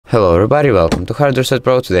Hello everybody, welcome to OPPO A6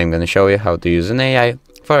 Pro. Today I'm gonna show you how to use an AI,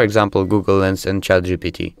 for example Google Lens and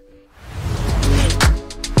ChatGPT.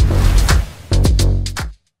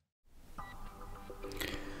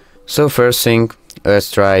 So first thing,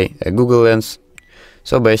 let's try a Google Lens.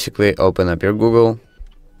 So basically open up your Google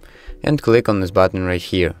and click on this button right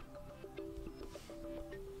here.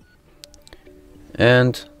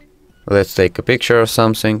 And let's take a picture of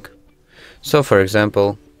something. So for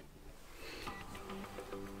example,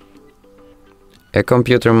 a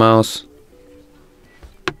computer mouse,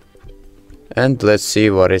 and let's see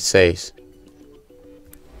what it says.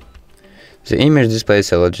 The image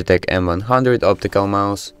displays a Logitech M100 optical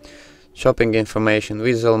mouse, shopping information,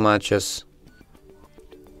 visual matches,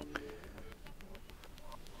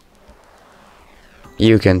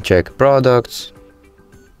 you can check products,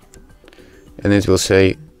 and it will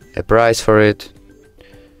say a price for it,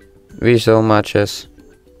 visual matches.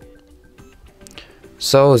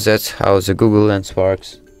 So that's how the Google Lens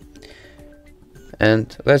works.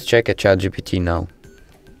 And let's check a ChatGPT now.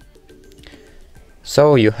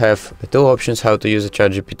 So you have two options how to use a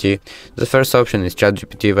ChatGPT. The first option is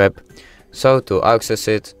ChatGPT Web. So to access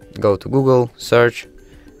it, go to Google, search,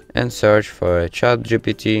 and search for a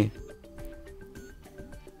ChatGPT.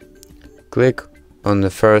 Click on the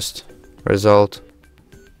first result.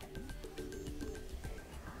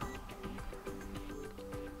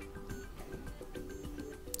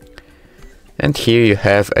 And here you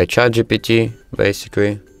have a ChatGPT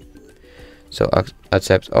basically. So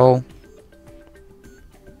accept all.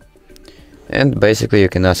 And basically you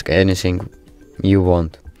can ask anything you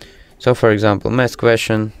want. So for example, math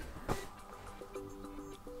question.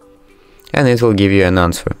 And it will give you an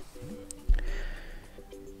answer.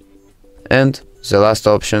 And the last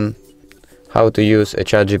option, how to use a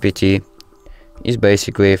ChatGPT, is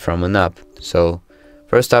basically from an app. So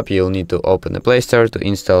first up, you'll need to open the Play Store to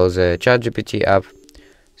install the ChatGPT app.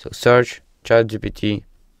 So search ChatGPT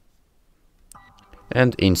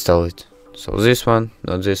and install it. So this one,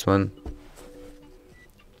 not this one.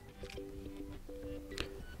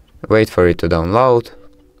 Wait for it to download.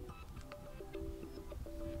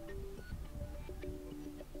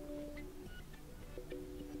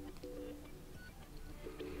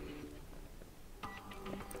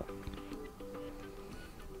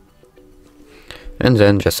 And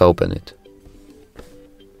then just open it.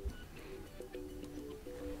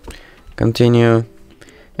 Continue,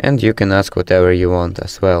 and you can ask whatever you want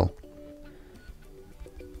as well.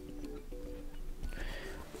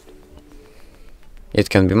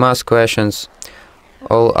 It can be math questions,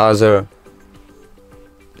 all other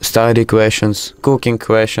study questions, cooking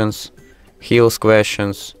questions, health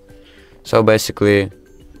questions. So basically,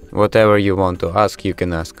 whatever you want to ask, you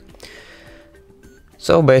can ask.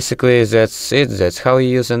 So basically that's it, that's how you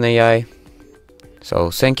use an AI. So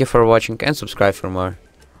thank you for watching and subscribe for more.